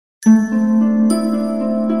All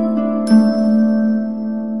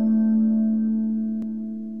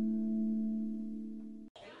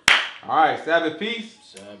right, Sabbath peace.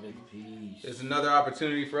 Sabbath peace. It's another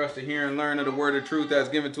opportunity for us to hear and learn of the word of truth that's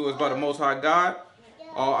given to us by the Most High God.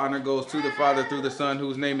 All honor goes to the Father through the Son,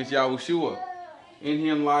 whose name is Yahushua. In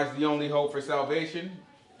him lies the only hope for salvation.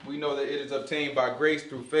 We know that it is obtained by grace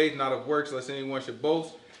through faith, not of works, lest anyone should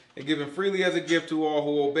boast, and given freely as a gift to all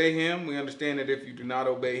who obey him. We understand that if you do not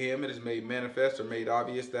obey him, it is made manifest or made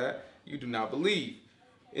obvious that you do not believe.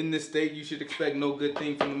 In this state, you should expect no good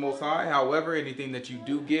thing from the Most High. However, anything that you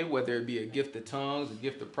do get, whether it be a gift of tongues, a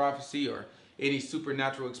gift of prophecy, or any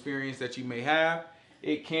supernatural experience that you may have,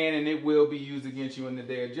 it can and it will be used against you in the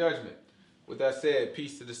day of judgment. With that said,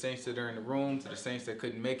 peace to the saints that are in the room, to the saints that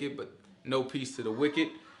couldn't make it, but no peace to the wicked.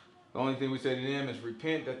 The only thing we say to them is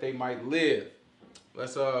repent that they might live.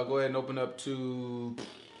 Let's go ahead and open up to...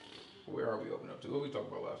 Where are we opening up to? What we talked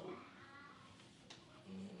about last week?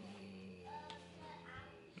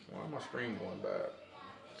 Why is my screen going bad?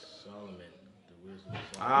 Solomon, the wisdom of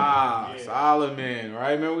Solomon. Solomon,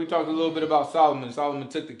 right? Remember we talked a little bit about Solomon. Solomon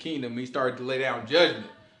took the kingdom. He started to lay down judgment.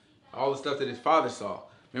 All the stuff that his father saw.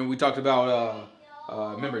 Remember we talked about,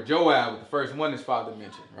 remember Joab was the first one his father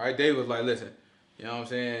mentioned, right? David was like, listen, you know what I'm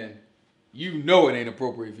saying? You know it ain't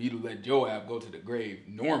appropriate for you to let Joab go to the grave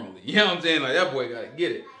normally. You know what I'm saying? Like, that boy got to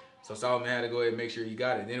get it. So Solomon had to go ahead and make sure he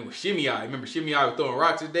got it. Then it was Shimei. Remember Shimei was throwing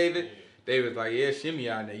rocks at David? David's like, yeah, Shimei,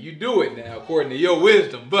 now you do it now according to your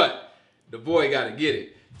wisdom, but the boy got to get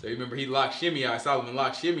it. So you remember he locked Shimei, Solomon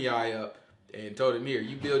locked Shimei up and told him, here,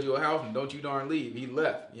 you build your house and don't you darn leave. He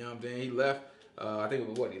left, you know what I'm saying? He left, I think it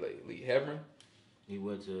was what, he leave Hebron? He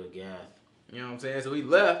went to Gath. You know what I'm saying? So he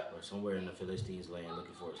left. Or somewhere in the Philistines' land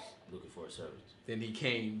looking for a servant. Then he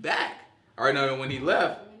came back. All right, no, when he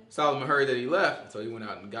left, Solomon heard that he left, so he went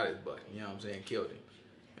out and got his butt, you know what I'm saying, killed him.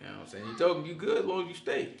 You know what I'm saying? He told him, you good as long as you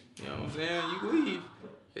stay. You know what I'm saying? You can leave.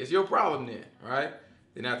 It's your problem then, right?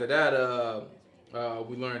 Then after that,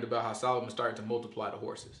 we learned about how Solomon started to multiply the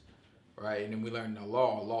horses, right? And then we learned the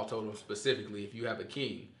law. Law told him specifically, if you have a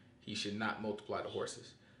king, he should not multiply the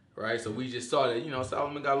horses, right? So we just saw that, you know,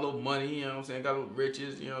 Solomon got a little money, you know what I'm saying? Got a little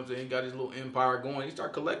riches, you know what I'm saying? Got his little empire going. He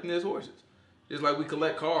started collecting his horses, just like we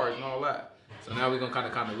collect cars and all that. So now we're going to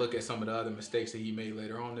kind of look at some of the other mistakes that he made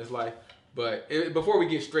later on in his life. But before we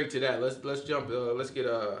get straight to that, let's jump. Let's get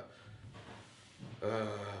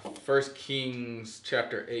 1 Kings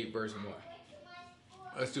chapter 8 verse 1.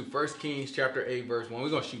 Let's do 1 Kings chapter 8 verse 1. We're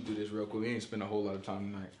gonna shoot through this real quick. We ain't spend a whole lot of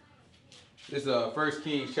time tonight. This is 1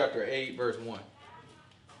 Kings chapter 8 verse 1.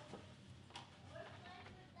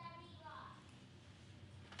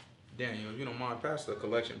 Daniel, if you don't mind, pass the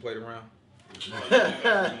collection plate around.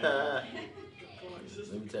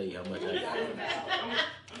 Let me tell you how much I got.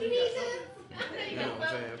 You know what I'm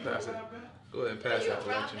saying? Pass it. Go ahead and pass that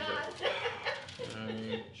collection plate.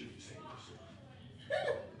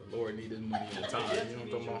 The Lord needs his money at the time. You know what I'm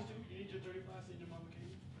talking about?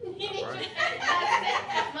 Right?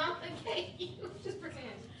 Mama gave you. Just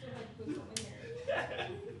pretend.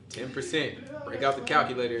 10%. Break out the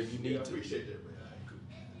calculator if you need to.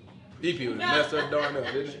 These people messed up darn up,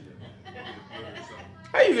 didn't they?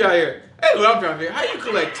 How you out here? That's what I'm trying to figure. How you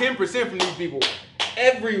collect 10% from these people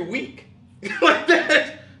every week? Like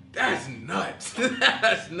that's nuts.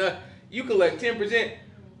 That's nuts. You collect 10%.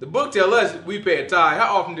 The book tell us we pay a tithe.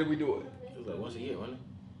 How often did we do it? It was like once a year, wasn't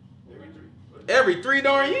it? Every 3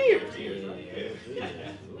 darn years.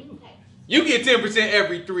 You get 10%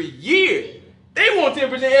 every 3 years. They want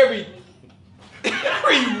 10% every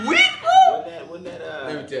week, bro. Wasn't that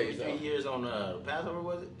let me tell you 3 something. years on Passover,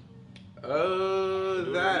 was it?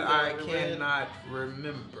 That I cannot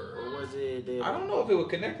remember. Or was it? I don't know if it was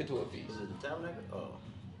connected to a feast. Was it the tabernacle? Oh.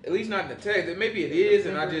 At least not in the text. Maybe it is,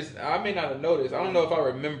 and I may not have noticed. I don't know if I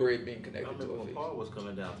remember it being connected I remember to a when feast. Paul was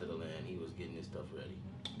coming down to the land, he was getting his stuff ready.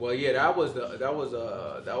 Well, yeah, that was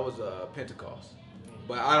Pentecost.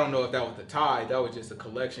 But I don't know if that was the tithe. That was just a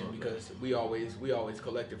collection because we always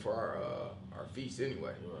collected for our feasts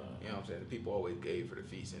anyway. You know what I'm saying? The people always gave for the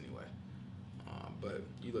feast anyway. But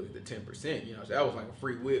you look at the 10%, you know, so that was like a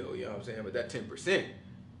free will, you know what I'm saying? But that 10%,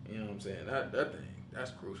 you know what I'm saying? That thing,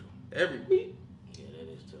 that's crucial. Every week. Yeah, that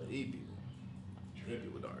is tough. These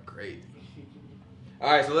people are crazy.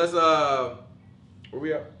 All right, so let's where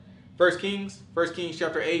we at? 1 Kings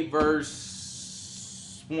chapter 8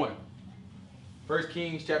 verse 1. 1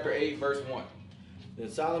 Kings chapter 8 verse 1.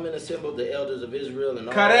 Then Solomon assembled the elders of Israel and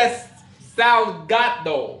all. Cares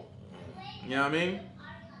Salgado. You know what I mean?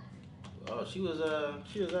 Oh, she was out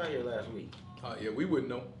here last week. Oh yeah, we wouldn't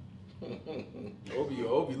know. I hope you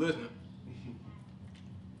listening.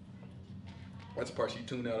 That's the part she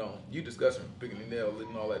tuned out on. You disgusting, picking the nail,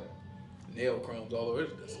 letting all that nail crumbs all over.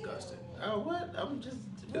 It's disgusting. Oh, what? I'm just.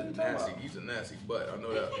 What It's you talking nasty. about? He's a nasty butt. I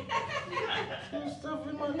know that. There's stuff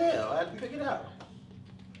in my nail. I had to pick it out.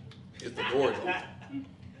 It's the Lord's.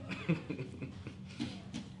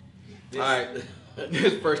 All right.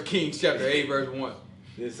 This is 1 Kings chapter 8, verse 1.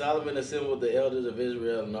 Then Solomon assembled the elders of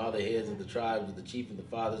Israel and all the heads of the tribes of the chief of the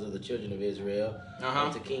fathers of the children of Israel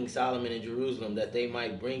unto King Solomon in Jerusalem, that they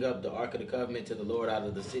might bring up the ark of the covenant to the Lord out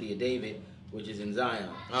of the city of David, which is in Zion.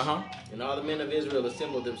 And all the men of Israel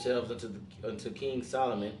assembled themselves unto King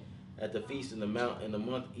Solomon at the feast in the month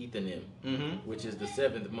Ethanim, which is the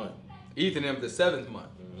 7th month. Ethanim, the 7th month.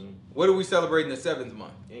 What do we celebrate in the 7th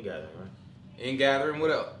month? Ingathering, right? Ingathering.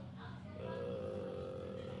 What else?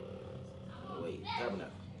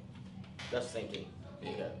 Tabernacle. That's the same thing.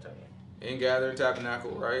 Ingathering,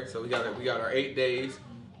 tabernacle, right? So we got our 8 days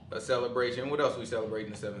of celebration. What else we celebrate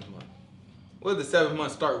in the 7th month? What does the 7th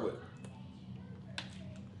month start with?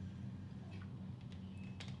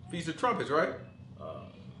 Feast of Trumpets, right?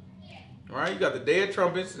 Right? You got the Day of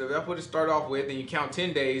Trumpets. So that's what it start off with. Then you count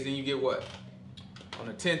 10 days, and you get what? On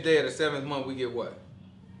the 10th day of the 7th month, we get what?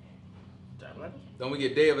 Tabernacle. Don't we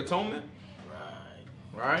get Day of Atonement?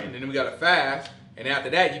 Right. Right? And then we got a fast. And after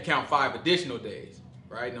that, you count 5 additional days.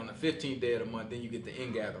 Right? And on the 15th day of the month, then you get the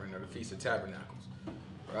ingathering or the Feast of Tabernacles.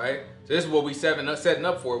 Right? So this is what we setting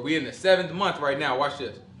up for. We're in the 7th month right now. Watch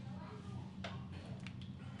this.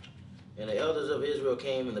 And the elders of Israel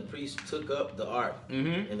came, and the priests took up the ark.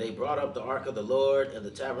 And they brought up the ark of the Lord, and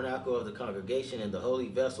the tabernacle of the congregation, and the holy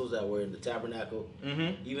vessels that were in the tabernacle.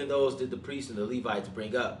 Even those did the priests and the Levites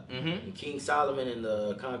bring up. And King Solomon and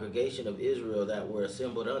the congregation of Israel that were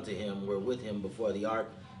assembled unto him were with him before the ark,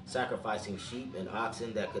 sacrificing sheep and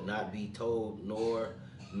oxen that could not be told nor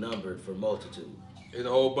numbered for multitude. There's a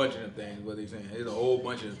whole bunch of them things, what he's saying. There's a whole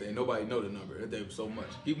bunch of them things. Nobody know the number. There was so much.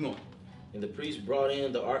 Keep going. And the priests brought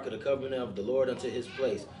in the ark of the covenant of the Lord unto his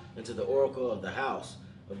place, into the oracle of the house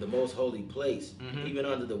of the most holy place, even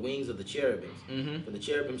under the wings of the cherubims. For the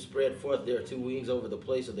cherubim spread forth their 2 wings over the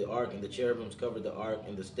place of the ark, and the cherubims covered the ark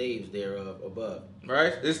and the staves thereof above.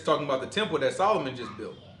 Right? This is talking about the temple that Solomon just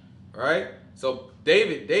built. Right? So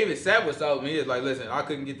David sat with Solomon. He was like, listen, I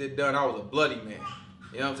couldn't get this done. I was a bloody man.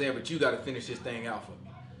 You know what I'm saying? But you got to finish this thing out for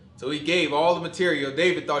me. So he gave all the material.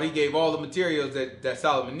 David thought he gave all the materials that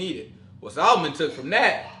Solomon needed. Well, Solomon took from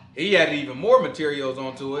that, he added even more materials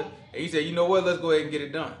onto it. And he said, you know what, let's go ahead and get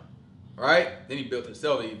it done. Right? Then he built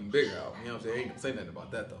himself even bigger out. You know what I'm saying? He ain't gonna say nothing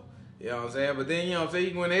about that though. You know what I'm saying? But then, you know what I'm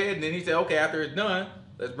saying, he went ahead and then he said, okay, after it's done,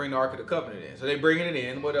 let's bring the Ark of the Covenant in. So they bringing it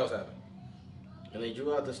in. What else happened? And they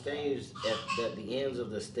drew out the staves that the ends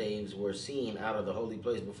of the staves were seen out of the holy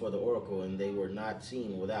place before the oracle, and they were not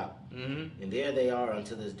seen without. And there they are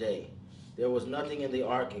unto this day. There was nothing in the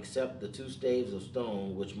ark except the 2 staves of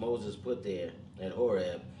stone which Moses put there at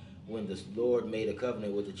Horeb, when the Lord made a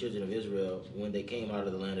covenant with the children of Israel when they came out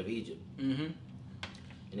of the land of Egypt. And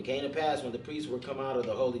it came to pass, when the priests were come out of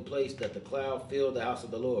the holy place, that the cloud filled the house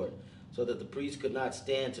of the Lord, so that the priests could not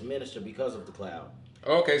stand to minister because of the cloud.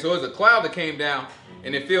 Okay, so it was a cloud that came down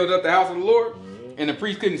and it filled up the house of the Lord, and the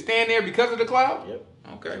priest couldn't stand there because of the cloud? Yep.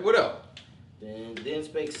 Okay, what else? Then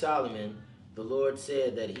spake Solomon, the Lord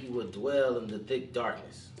said that he would dwell in the thick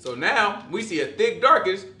darkness. So now we see a thick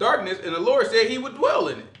darkness, and the Lord said he would dwell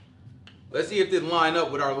in it. Let's see if this line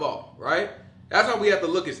up with our law, right? That's how we have to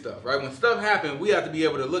look at stuff, right? When stuff happens, we have to be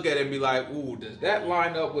able to look at it and be like, ooh, does that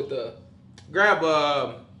line up with the, grab,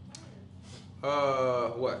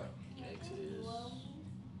 what? Exodus.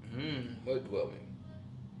 What dwelling?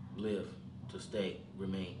 Live, to stay,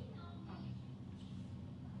 remain.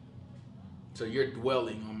 So you're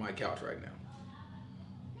dwelling on my couch right now.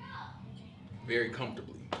 Very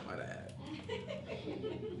comfortably, might I add.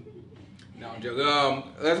 No, I'm joking.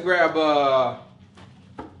 Let's grab, what I want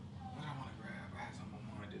to grab? I had something on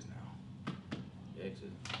my mind just now.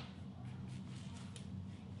 Exodus.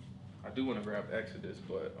 I do want to grab Exodus,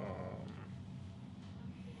 but,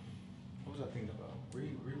 what was I thinking about?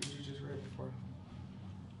 Read what you just read before.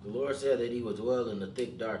 The Lord said that he would dwell in the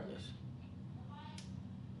thick darkness.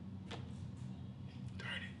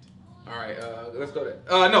 All right, let's go to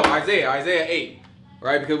no, Isaiah 8,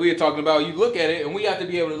 right? Because we were talking about, you look at it, and we have to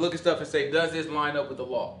be able to look at stuff and say, does this line up with the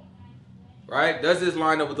law? Right? Does this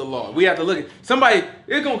line up with the law? We have to look at somebody.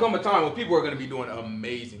 There's gonna come a time when people are gonna be doing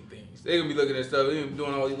amazing things. They're gonna be looking at stuff, they're gonna be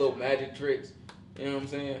doing all these little magic tricks. You know what I'm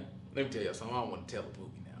saying? Let me tell you something. I don't want to tell the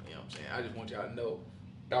movie now. You know what I'm saying? I just want y'all to know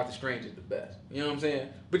Doctor Strange is the best. You know what I'm saying?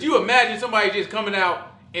 But you imagine somebody just coming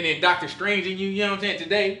out and then Doctor Strange and you know what I'm saying,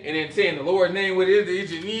 today, and then saying the Lord's name with it,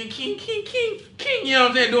 it's just king, you know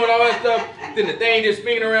what I'm saying, doing all that stuff. Then the thing just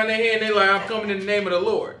spinning around their head, and they like, I'm coming in the name of the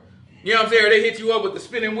Lord. You know what I'm saying? Or they hit you up with the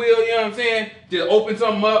spinning wheel, you know what I'm saying? Just open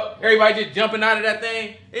something up, everybody just jumping out of that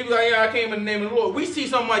thing. They be like, yeah, I came in the name of the Lord. We see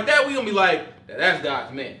something like that, we gonna be like, that's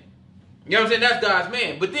God's man. You know what I'm saying? That's God's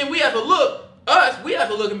man. But then we have to look, we have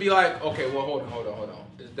to look and be like, okay, well, hold on.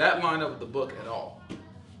 Does that line up with the book at all?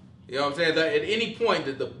 You know what I'm saying? That at any point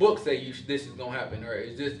that the book say this is going to happen, or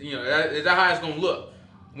is this, you know, is that how it's going to look?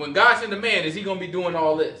 When God sent a man, is he going to be doing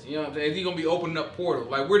all this? You know what I'm saying? Is he going to be opening up portals?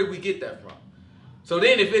 Like, where did we get that from? So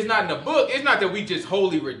then if it's not in the book, it's not that we just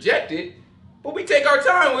wholly reject it, but we take our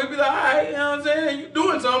time. We be like, all right, you know what I'm saying? You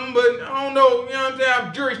doing something, but I don't know, you know what I'm saying?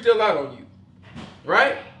 I'm jury's still out on you.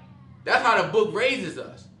 Right? That's how the book raises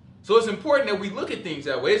us. So it's important that we look at things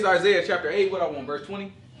that way. It's Isaiah chapter 8, what I want, verse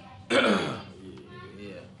 20. Yeah.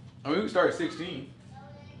 I mean, we can start at 16.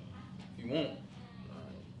 If you want.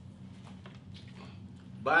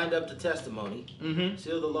 Bind up the testimony,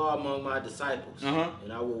 seal the law among my disciples,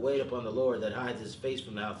 and I will wait upon the Lord that hides his face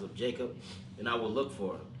from the house of Jacob, and I will look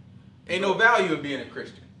for him. Ain't no value in being a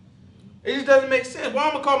Christian. It just doesn't make sense. Why am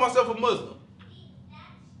I gonna call myself a Muslim?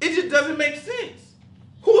 It just doesn't make sense.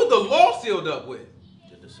 Who is the law sealed up with?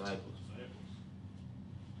 The disciples.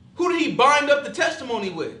 Who did he bind up the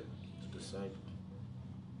testimony with? The disciples.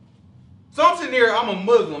 So I'm sitting here, I'm a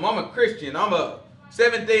Muslim, I'm a Christian, I'm a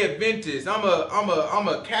Seventh-day Adventist, I'm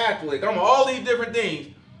a Catholic, I'm all these different things.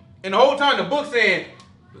 And the whole time the book's saying,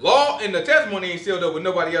 law and the testimony ain't sealed up with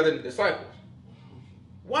nobody other than the disciples.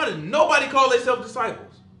 Why does nobody call themselves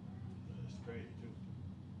disciples? That's crazy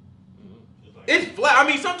too. It's flat. I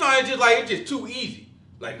mean, sometimes it's just too easy.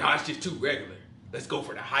 Like, nah, it's just too regular. Let's go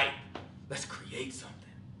for the hype. Let's create something.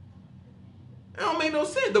 It don't make no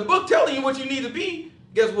sense. The book telling you what you need to be,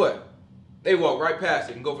 guess what? They walk right past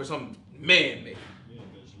it and go for something man-made. Yeah,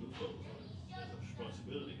 there's loopholes. There's a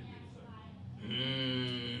responsibility to be a disciple.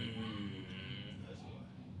 That's why.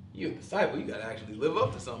 You're a disciple. You got to actually live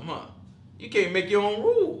up to something, huh? You can't make your own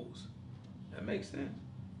rules. That makes sense.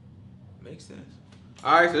 Makes sense.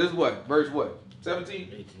 All right, so this is what? Verse what?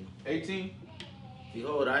 17? 18?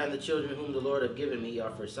 Behold, I and the children whom the Lord hath given me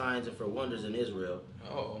are for signs and for wonders in Israel.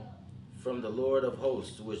 Uh-oh. From the Lord of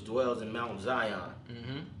hosts, which dwells in Mount Zion.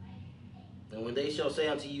 And when they shall say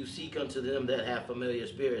unto you, seek unto them that have familiar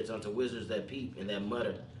spirits, unto wizards that peep and that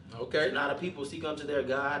mutter. Okay. Should not a people seek unto their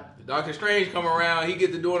God? Dr. Strange come around, he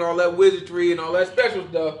gets to doing all that wizardry and all that special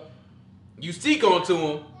stuff. You seek onto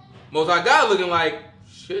him. Most High God looking like,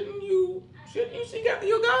 shouldn't you seek after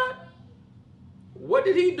your God? What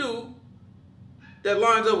did he do that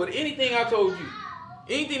lines up with anything I told you?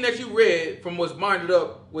 Anything that you read from what's binded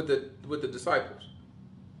up with the disciples?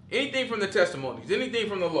 Anything from the testimonies? Anything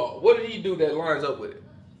from the law? What did he do that lines up with it?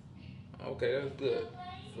 Okay, that's good.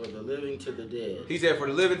 For the living to the dead. He said, for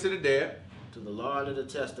the living to the dead. To the law and to the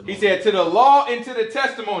testimony. He said, to the law and to the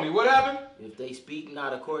testimony. What happened? If they speak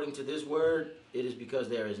not according to this word, it is because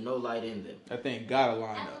there is no light in them. That thing gotta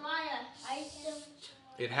line up.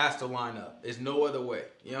 It has to line up. There's no other way.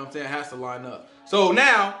 You know what I'm saying? It has to line up. So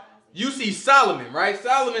now, you see Solomon, right?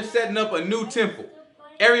 Solomon setting up a new temple.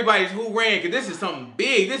 Everybody's who ran, because this is something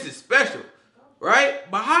big. This is special, right?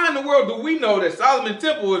 But how in the world do we know that Solomon's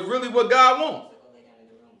temple is really what God wants?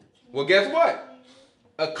 Well, guess what?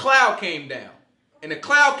 A cloud came down. And the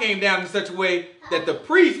cloud came down in such a way that the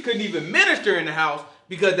priest couldn't even minister in the house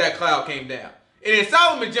because that cloud came down. And then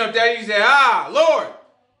Solomon jumped out and he said, Lord,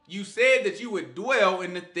 you said that you would dwell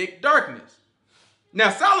in the thick darkness.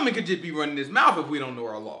 Now, Solomon could just be running his mouth if we don't know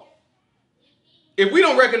our law. If we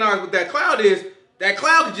don't recognize what that cloud is, that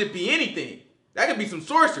cloud could just be anything. That could be some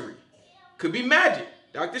sorcery. Could be magic.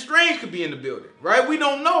 Dr. Strange could be in the building, right? We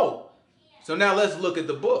don't know. So now let's look at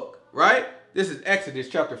the book, right? This is Exodus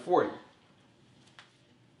chapter 40.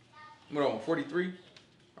 What on, 43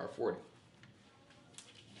 or 40?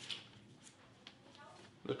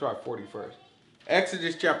 Let's try 40 first.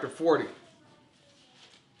 Exodus chapter 40.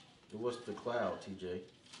 What's the cloud, TJ?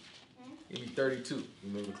 Give me 32. You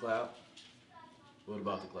remember the cloud? What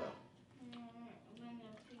about the cloud? When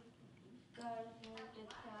God moved the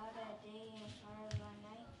cloud at day and fire by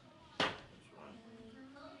night.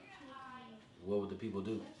 What would the people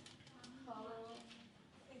do? Follow.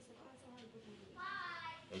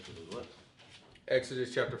 Exodus what?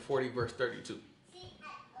 Exodus chapter 40, verse 32.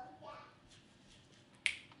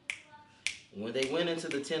 When they went into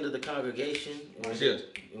the tent of the congregation,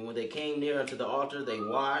 and when they came near unto the altar, they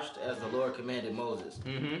washed as the Lord commanded Moses.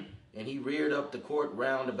 And he reared up the court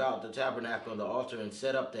round about the tabernacle and the altar and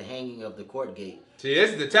set up the hanging of the court gate. See,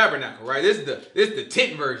 this is the tabernacle, right? This is the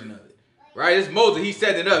tent version of it. Right? It's Moses. He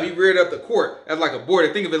set it up. He reared up the court as like a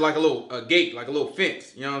border. Think of it like a gate, like a little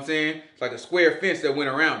fence. You know what I'm saying? It's like a square fence that went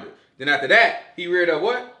around it. Then after that, he reared up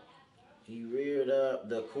what? He reared up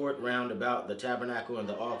the court round about the tabernacle and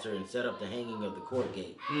the altar and set up the hanging of the court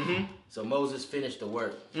gate. Mm-hmm. So Moses finished the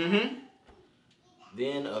work. Mm-hmm.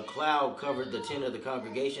 Then a cloud covered the tent of the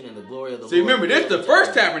congregation, and the glory of the See, Lord. remember, this is the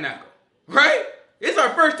first tabernacle, right? It's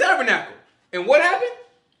our first tabernacle. And what happened?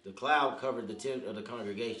 The cloud covered the tent of the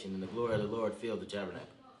congregation, and the glory of the Lord filled the tabernacle.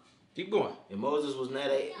 Keep going. And Moses was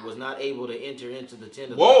not able to enter into the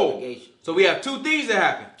tent of the Whoa. congregation. So we have two things that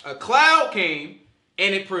happened. A cloud came,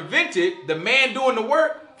 and it prevented the man doing the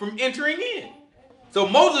work from entering in. So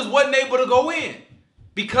Moses wasn't able to go in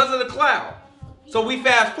because of the cloud. So we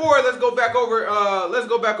fast forward. Let's go back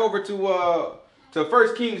over to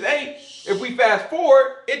 1 Kings 8. If we fast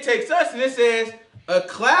forward, it takes us and it says a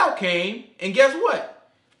cloud came, and guess what?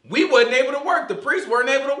 We wasn't able to work. The priests weren't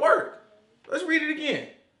able to work. Let's read it again.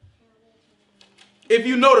 If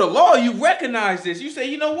you know the law, you recognize this. You say,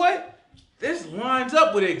 you know what? This lines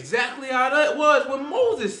up with exactly how that was when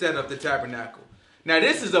Moses set up the tabernacle. Now,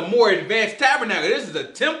 this is a more advanced tabernacle. This is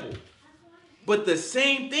a temple. But the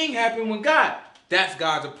same thing happened with God. That's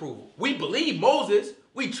God's approval. We believe Moses.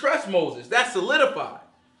 We trust Moses. That's solidified.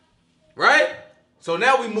 Right? So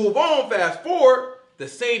now we move on, fast forward. The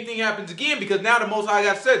same thing happens again because now the Most High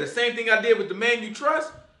God said, the same thing I did with the man you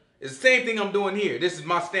trust is the same thing I'm doing here. This is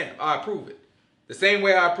my stamp. I approve it. The same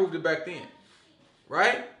way I approved it back then.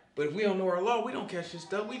 Right? But if we don't know our law, we don't catch this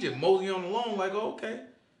stuff. We just mosey on along like, oh, okay.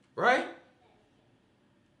 Right?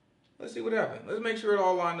 Let's see what happened. Let's make sure it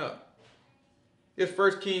all lined up. It's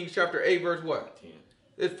 1 Kings chapter 8, verse what? 10.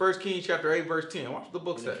 It's 1 Kings chapter 8, verse 10. Watch what the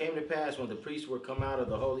book And say. it came to pass when the priests were come out of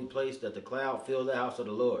the holy place that the cloud filled the house of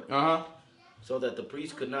the Lord. Uh-huh. So that the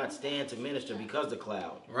priests could not stand to minister because of the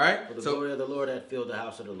cloud. Right? For the glory of the Lord had filled the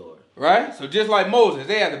house of the Lord. Right? So just like Moses,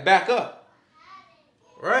 they had to back up.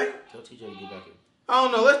 Right? Tell TJ to get back here. I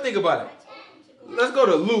don't know. Let's think about it. Let's go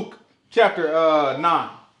to Luke chapter 9.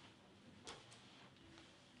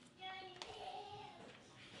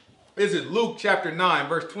 This is Luke chapter 9,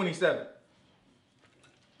 verse 27.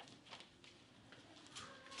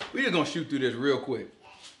 We're just going to shoot through this real quick.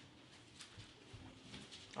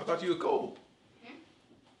 I thought you were cold.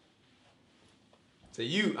 So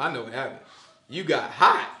I know what happened. You got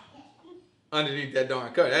hot underneath that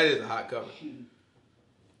darn cover. That is a hot cover.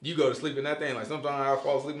 You go to sleep in that thing. Like sometimes I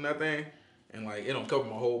fall asleep in that thing and like it don't cover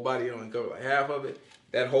my whole body. It only cover like half of it.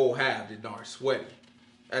 That whole half is darn sweaty.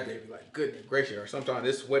 That day be like, goodness gracious. Or sometimes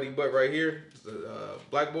this sweaty butt right here, the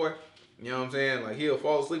black boy, you know what I'm saying? Like he'll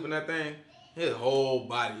fall asleep in that thing. His whole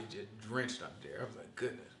body is just drenched up there. I was like,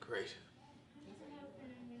 goodness gracious.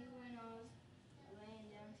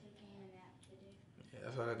 Yeah,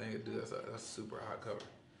 that's what I think it do. That's a super hot cover.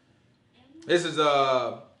 This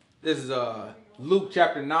is Luke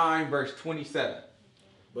chapter 9, verse 27.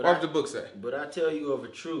 What does the book say? But I tell you of a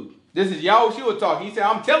truth. This is Yahushua talking. He said,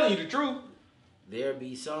 I'm telling you the truth. There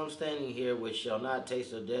be some standing here which shall not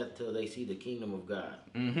taste of death till they see the kingdom of God.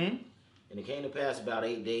 Mm-hmm. And it came to pass about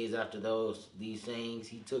 8 days after these sayings,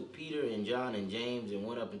 he took Peter and John and James and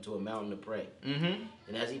went up into a mountain to pray. Mm-hmm.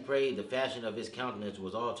 And as he prayed, the fashion of his countenance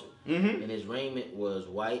was altered, Mm-hmm. and his raiment was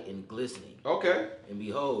white and glistening. Okay. And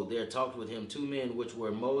behold, there talked with him 2 men, which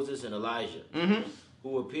were Moses and Elijah, Mm-hmm.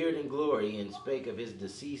 who appeared in glory and spake of his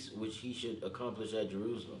decease, which he should accomplish at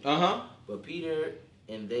Jerusalem. Uh-huh. But Peter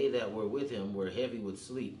and they that were with him were heavy with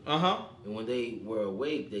sleep. Uh-huh. And when they were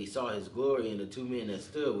awake, they saw his glory and the 2 men that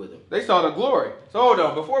stood with him. They saw the glory. So hold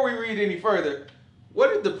on. Before we read any further,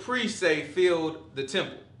 what did the priest say filled the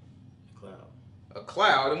temple? Cloud. A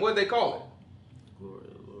cloud. And what did they call it? Glory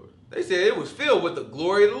of the Lord. They said it was filled with the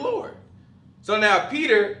glory of the Lord. So now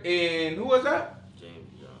Peter and who was that? James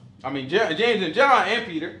and John. I mean, James and John and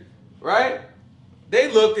Peter, right?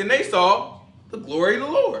 They looked and they saw the glory of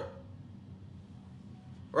the Lord.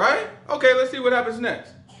 Right? Okay, let's see what happens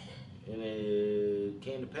next. And it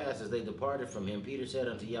came to pass as they departed from him, Peter said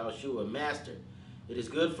unto Yahushua, Master, it is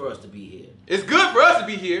good for us to be here. It's good for us to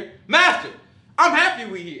be here. Master, I'm happy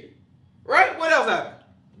we here. Right? What else happened?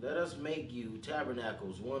 Let us make you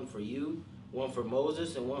tabernacles, one for you, one for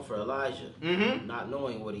Moses, and one for Elijah. Mm-hmm. Not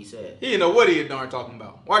knowing what he said. He didn't know what he had darn talking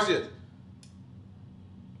about. Watch this.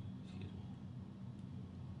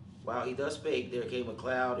 While he thus spake, there came a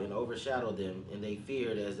cloud and overshadowed them, and they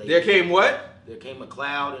feared as they... There came what? There came a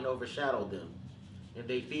cloud and overshadowed them, and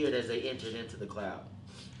they feared as they entered into the cloud.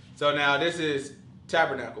 So now this is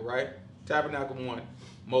tabernacle, right? Tabernacle 1,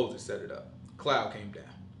 Moses set it up. Cloud came down,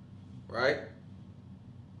 right?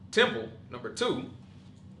 Temple, number 2,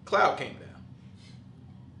 cloud came down.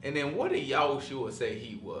 And then what did Yahushua say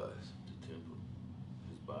he was? The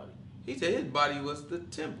He said his body was the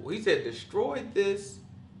temple. He said, destroy this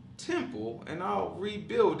temple and I'll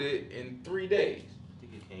rebuild it in 3 days. I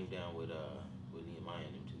think it came down with Nehemiah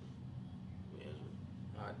and them too. With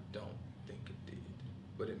Ezra. I don't think it did,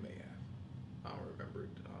 but it may have. I don't remember it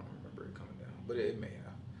coming down, but it may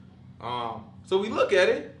have. So we look at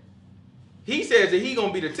it. He says that he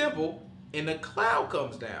gonna be the temple, and the cloud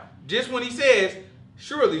comes down. Just when he says,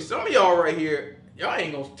 surely some of y'all right here, y'all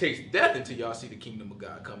ain't gonna taste death until y'all see the kingdom of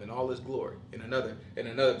God come in all His glory. In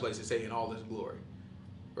another place it say in all His glory,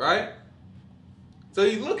 right? So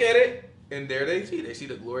you look at it, and there they see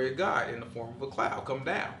the glory of God in the form of a cloud come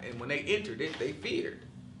down. And when they entered it, they feared,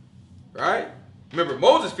 right? Remember,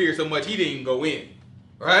 Moses feared so much he didn't even go in,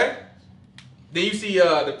 right? Then you see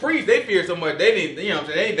the priests, they feared so much they didn't, you know what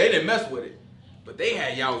I'm saying, they didn't mess with it. But they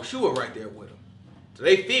had Yahushua right there with them. So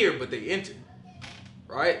they feared, but they entered,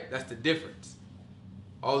 right? That's the difference.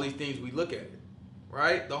 All these things we look at it,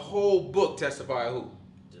 right? The whole book testify who?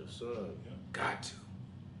 The Son. Got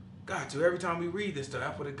to. Every time we read this stuff,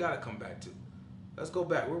 that's what it got to come back to. Let's go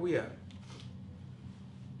back. Where we at?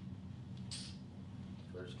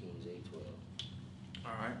 1 Kings 8:12.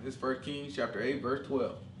 All right. This 1 Kings chapter 8, verse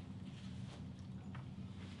 12.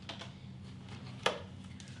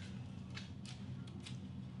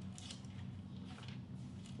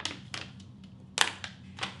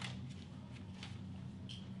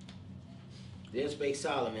 Then spake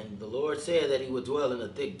Solomon, the Lord said that he would dwell in a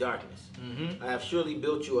thick darkness. Mm-hmm. I have surely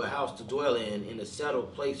built you a house to dwell in a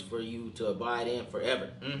settled place for you to abide in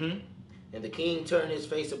forever. Mm-hmm. And the king turned his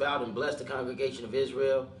face about and blessed the congregation of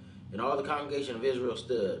Israel. And all the congregation of Israel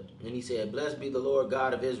stood. And he said, blessed be the Lord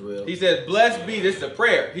God of Israel. He said, blessed be, this is a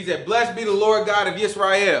prayer. He said, blessed be the Lord God of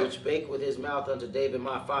Israel. Which spake with his mouth unto David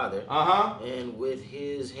my father. And with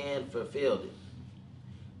his hand fulfilled it.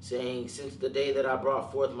 Saying, since the day that I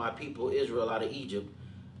brought forth my people Israel out of Egypt,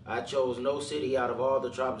 I chose no city out of all the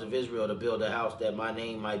tribes of Israel to build a house that my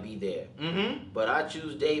name might be there. Mm-hmm. But I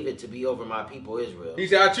choose David to be over my people Israel. He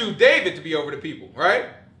said, I choose David to be over the people, right?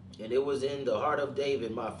 And it was in the heart of David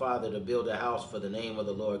my father to build a house for the name of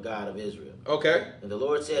the Lord God of Israel. Okay. And the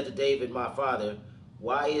Lord said to David my father,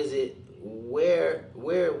 why is it where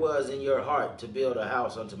it was in your heart to build a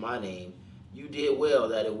house unto my name? You did well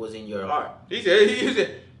that it was in your heart. He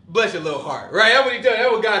said, bless your little heart, right? That's what he told.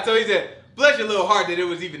 That's what God told. He said, bless your little heart that it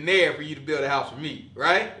was even there for you to build a house for me,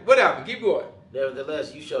 right? What happened? Keep going.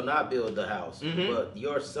 Nevertheless, you shall not build the house, Mm-hmm. but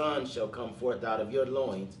your son shall come forth out of your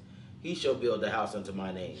loins. He shall build the house unto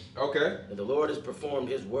my name. Okay. And the Lord has performed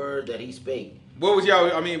his word that he spake. What was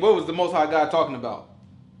the Most High God talking about?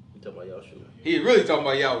 You talking about Yahshua? He really talking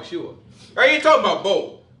about Yahushua. Right? He ain't talking about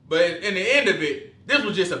both. But in the end of it, this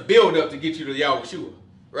was just a build up to get you to Yahushua,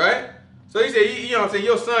 right? So he said, you know what I'm saying,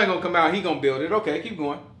 your son gonna come out, he gonna build it. Okay, keep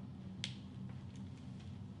going.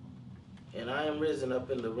 And I am risen up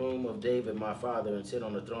in the room of David my father, and sit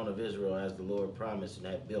on the throne of Israel, as the Lord promised, and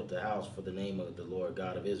have built a house for the name of the Lord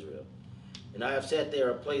God of Israel. And I have set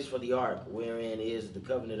there a place for the ark, wherein is the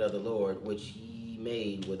covenant of the Lord, which he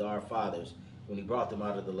made with our fathers, when he brought them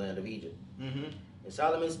out of the land of Egypt. Mm-hmm. And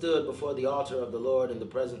Solomon stood before the altar of the Lord in the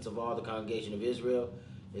presence of all the congregation of Israel,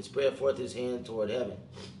 and spread forth his hand toward heaven.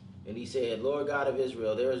 And he said, Lord God of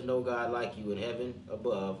Israel, there is no God like you in heaven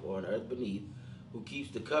above or on earth beneath, who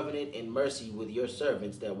keeps the covenant and mercy with your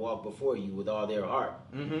servants that walk before you with all their heart,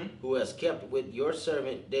 Mm-hmm. who has kept with your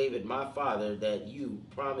servant David my father that you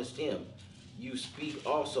promised him. You speak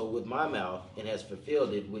also with my mouth, and has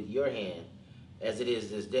fulfilled it with your hand, as it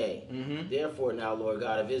is this day. Mm-hmm. Therefore now, Lord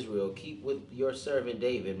God of Israel, keep with your servant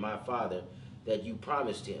David my father that you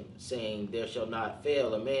promised him, saying, there shall not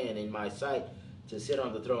fail a man in my sight to sit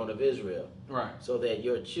on the throne of Israel. Right. So that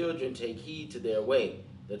your children take heed to their way,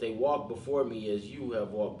 that they walk before me as you have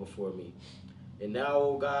walked before me. And now,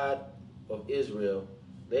 O God of Israel,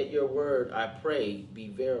 let your word, I pray, be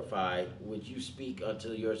verified, which you speak unto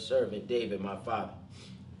your servant David my father.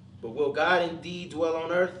 But will God indeed dwell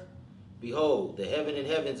on earth? Behold, the heaven and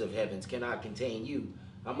heavens of heavens cannot contain you,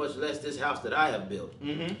 how much less this house that I have built.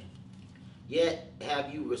 Mm-hmm. Yet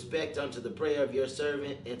have you respect unto the prayer of your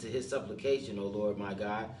servant, and to his supplication, O Lord my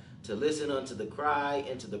God, to listen unto the cry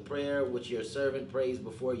and to the prayer which your servant prays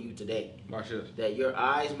before you today. Watch this. That your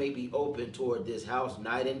eyes may be open toward this house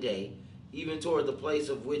night and day, even toward the place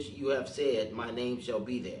of which you have said, my name shall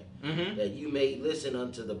be there. Mm-hmm. That you may listen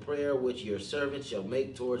unto the prayer which your servant shall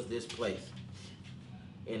make towards this place.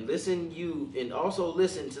 And also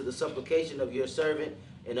listen to the supplication of your servant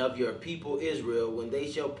and of your people Israel, when they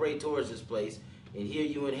shall pray towards this place, and hear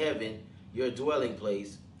you in heaven, your dwelling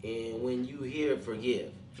place, and when you hear,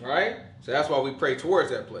 forgive. Right? So that's why we pray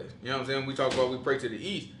towards that place. You know what I'm saying? We talk about we pray to the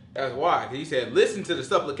east. That's why. He said, listen to the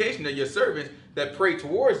supplication of your servants that pray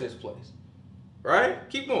towards this place. Right?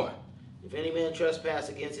 Keep going. If any man trespass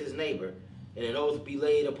against his neighbor, and an oath be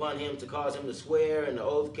laid upon him to cause him to swear, and the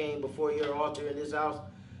oath came before your altar in this house,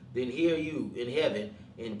 then hear you in heaven,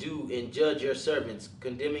 and do and judge your servants,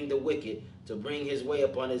 condemning the wicked to bring his way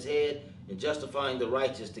upon his head, and justifying the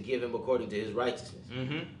righteous to give him according to his righteousness.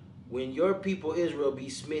 Mm-hmm. When your people Israel be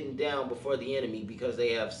smitten down before the enemy because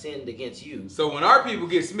they have sinned against you. So when our people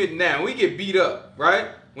get smitten down, we get beat up, right?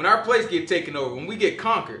 When our place get taken over, when we get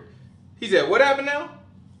conquered, he said, what happened now?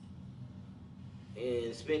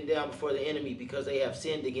 And smitten down before the enemy because they have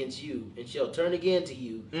sinned against you, and shall turn again to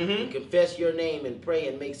you, Mm-hmm. and confess your name, and pray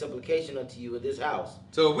and make supplication unto you in this house.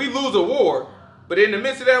 So if we lose a war, but in the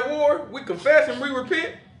midst of that war, we confess and we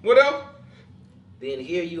repent, what else? Then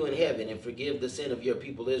hear you in heaven, and forgive the sin of your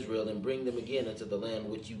people Israel, and bring them again into the land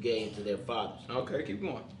which you gave to their fathers. Okay, keep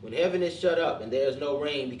going. When heaven is shut up, and there is no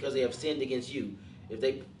rain because they have sinned against you, if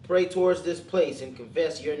they pray towards this place and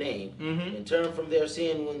confess your name, Mm-hmm. and turn from their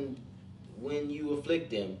sin when you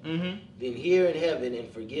afflict them, Mm-hmm. then hear in heaven and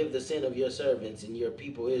forgive the sin of your servants and your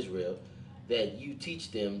people Israel, that you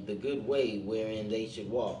teach them the good way wherein they should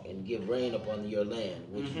walk, and give rain upon your land,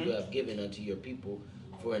 which Mm-hmm. you have given unto your people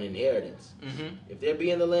for an inheritance. Mm-hmm. If there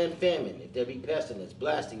be in the land famine, if there be pestilence,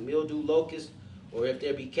 blasting, mildew, locust, or if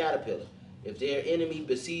there be caterpillar, if their enemy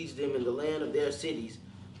besiege them in the land of their cities,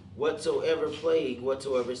 whatsoever plague,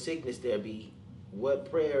 whatsoever sickness there be, what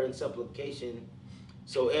prayer and supplication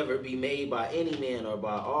soever be made by any man or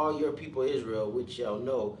by all your people Israel, which shall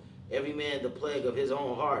know every man the plague of his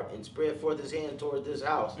own heart, and spread forth his hand toward this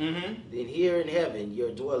house, Mm-hmm. then hear in heaven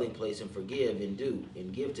your dwelling place, and forgive and do,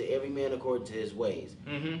 and give to every man according to his ways,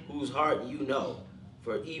 Mm-hmm. whose heart you know,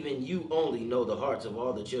 for even you only know the hearts of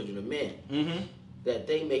all the children of men, Mm-hmm. that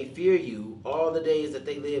they may fear you all the days that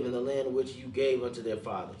they live in the land which you gave unto their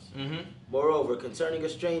fathers. Mm-hmm. Moreover, concerning a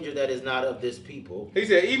stranger that is not of this people, He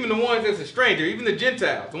said, even the ones that's a stranger, even the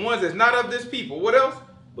Gentiles, the ones that's not of this people, what else?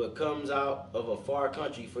 but comes out of a far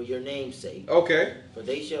country for your name's sake, Okay. for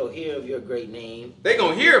they shall hear of your great name, They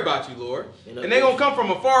gonna hear about you, Lord. And And they gonna come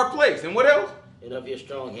from a far place. And what else? and of your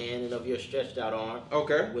strong hand, and of your stretched out arm,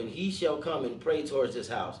 Okay. when he shall come and pray towards this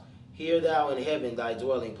house. Hear thou in heaven thy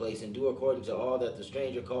dwelling place, and do according to all that the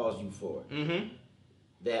stranger calls you for, Mm-hmm.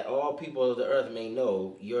 that all people of the earth may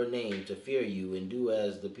know your name, to fear you, and do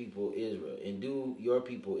as the people Israel, and do your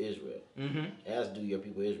people Israel, Mm-hmm. as do your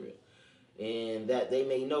people Israel, and that they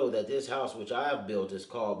may know that this house which I have built is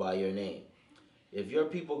called by your name. If your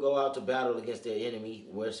people go out to battle against their enemy,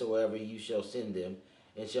 wheresoever you shall send them,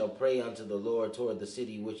 and shall pray unto the Lord toward the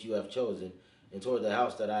city which you have chosen, and toward the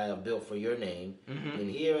house that I have built for your name, Mm-hmm. and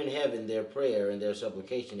hear in heaven their prayer and their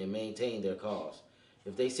supplication, and maintain their cause.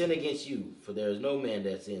 If they sin against you, for there is no man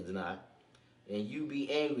that sins not, and you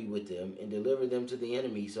be angry with them, and deliver them to the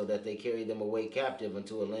enemy, so that they carry them away captive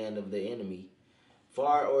unto a land of the enemy,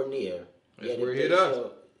 far or near, That's where it hit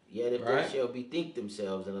us. yet if Right. they shall bethink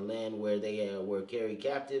themselves in a land where they were carried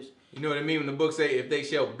captives, You know what I mean when the book say, if they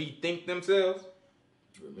shall bethink themselves?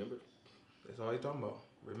 remember, That's all he's talking about.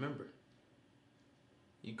 Remember.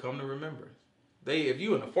 You come to remembrance. If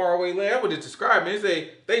you in a faraway land, that's what it's describing. They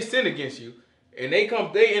say they sin against you, and they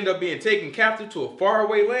end up being taken captive to a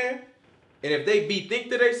faraway land. And if they bethink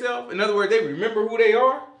to themselves, in other words, they remember who they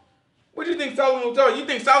are. What do you think Solomon was talking? You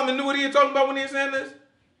think Solomon knew what he was talking about when he was saying this?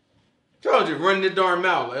 Charles just running this darn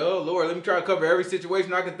mouth like, oh Lord, let me try to cover every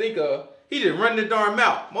situation I can think of. He just running this darn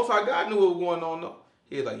mouth. Most High God knew what was going on though.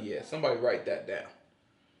 He was like, yeah, somebody write that down.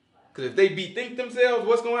 Because if they bethink themselves,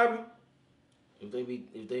 what's gonna happen?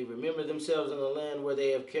 if they remember themselves in the land where they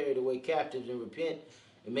have carried away captives, and repent,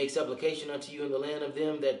 and make supplication unto you in the land of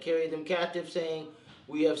them that carried them captive, saying,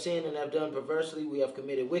 we have sinned and have done perversely, we have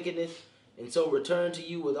committed wickedness, and so return to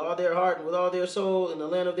you with all their heart and with all their soul in the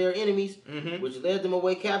land of their enemies, Mm-hmm. which led them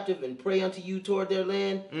away captive, and pray unto you toward their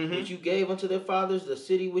land, Mhm. which you gave unto their fathers, the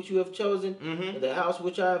city which you have chosen, Mhm. and the house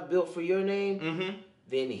which I have built for your name, Mm-hmm.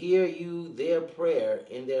 then hear you their prayer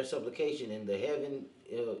and their supplication in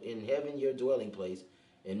heaven your dwelling place,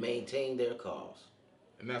 and maintain their cause.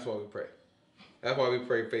 And that's why we pray. That's why we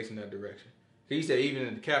pray facing that direction. He said even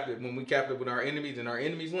in the captive, when we captive with our enemies in our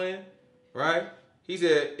enemies' land, right? He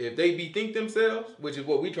said if they bethink themselves, which is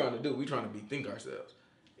what we trying to do, we trying to bethink ourselves.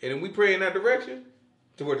 And then we pray in that direction,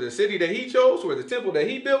 toward the city that he chose, toward the temple that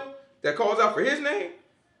he built, that calls out for his name.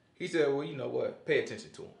 He said, well, you know what? Pay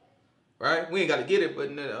attention to him. Right? We ain't got to get it, but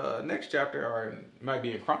in the next chapter, or it might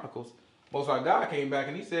be in Chronicles, Most High God came back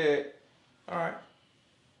and he said, all right.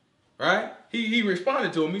 Right? He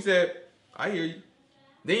responded to him. He said, I hear you.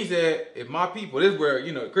 Then he said, if my people, this is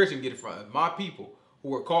where, Christians get it from. If my people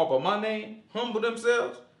who are called by my name humble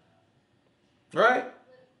themselves, Right?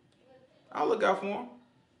 I'll look out for them.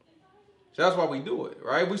 So that's why we do it,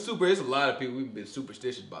 right? There's a lot of people, we've been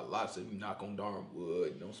superstitious about lots of, you knock on darn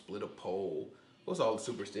wood, don't split a pole. What's all the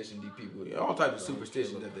superstition these people, all types of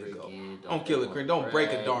superstitions that they go. Don't kill a cricket, don't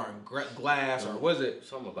break a darn glass, or was it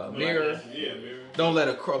Something about mirror? Yeah, mirror. Don't let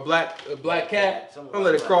a black cat, don't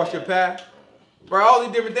let it cross your path. Right, all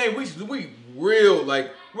these different things, we real,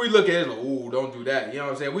 like, we look at it like, ooh, don't do that. You know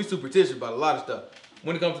what I'm saying? We superstitious about a lot of stuff.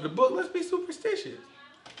 When it comes to the book, let's be superstitious.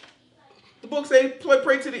 The book say,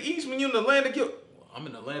 pray to the east when you're in the land of well, I'm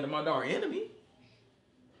in the land of my darn enemy.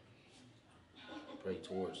 Pray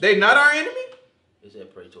towards. They not our enemy? It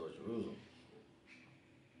said pray towards Jerusalem.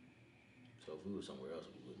 So if we were somewhere else,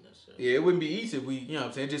 we wouldn't necessarily. Yeah, it wouldn't be east if we, you know what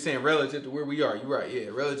I'm saying, just saying relative to where we are. You're right, yeah,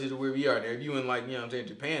 relative to where we are. Now, if you in, like, you know what I'm saying,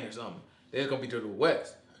 Japan or something, then it's going to be to the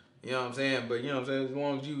west. You know what I'm saying? But, you know what I'm saying, as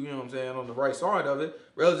long as you know what I'm saying, on the right side of it,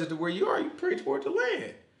 relative to where you are, you pray toward the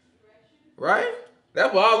land. Right?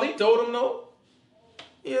 That's what Ali told him, though.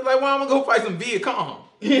 He was like, well, I'm going to go fight some Viet Cong.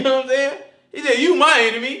 You know what I'm saying? He said, you my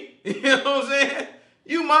enemy. You know what I'm saying?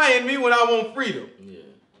 You my enemy when I want freedom. Yeah.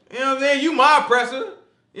 You know what I'm saying? You my oppressor.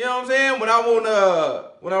 You know what I'm saying? When I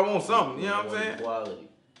want something. You know what I'm saying? Equality.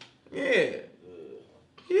 Yeah.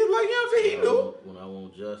 He was like, you know what I'm saying? He knew. When I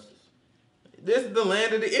want justice. This is the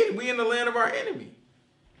land of the enemy. We in the land of our enemy.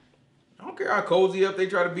 I don't care how cozy up they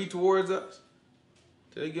try to be towards us.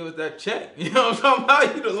 Till they give us that check. You know what I'm talking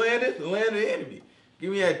about? You the land of the enemy.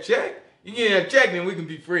 Give me that check. You give me that check, then we can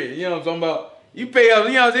be friends. You know what I'm talking about? You pay up,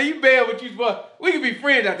 you know what I'm saying? You pay up what you supposed. We can be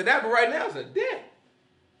friends after that, but right now it's a debt.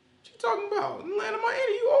 What you talking about? In the land of my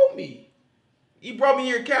enemy, you owe me. You brought me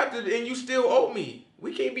here captive and you still owe me.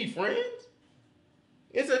 We can't be friends.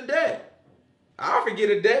 It's a debt. I'll forget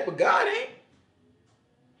a debt, but God ain't.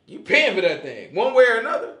 You paying for that thing, one way or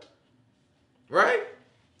another. Right?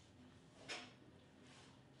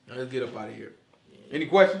 Now let's get up out of here. Any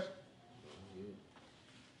questions?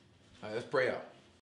 All right, let's pray out.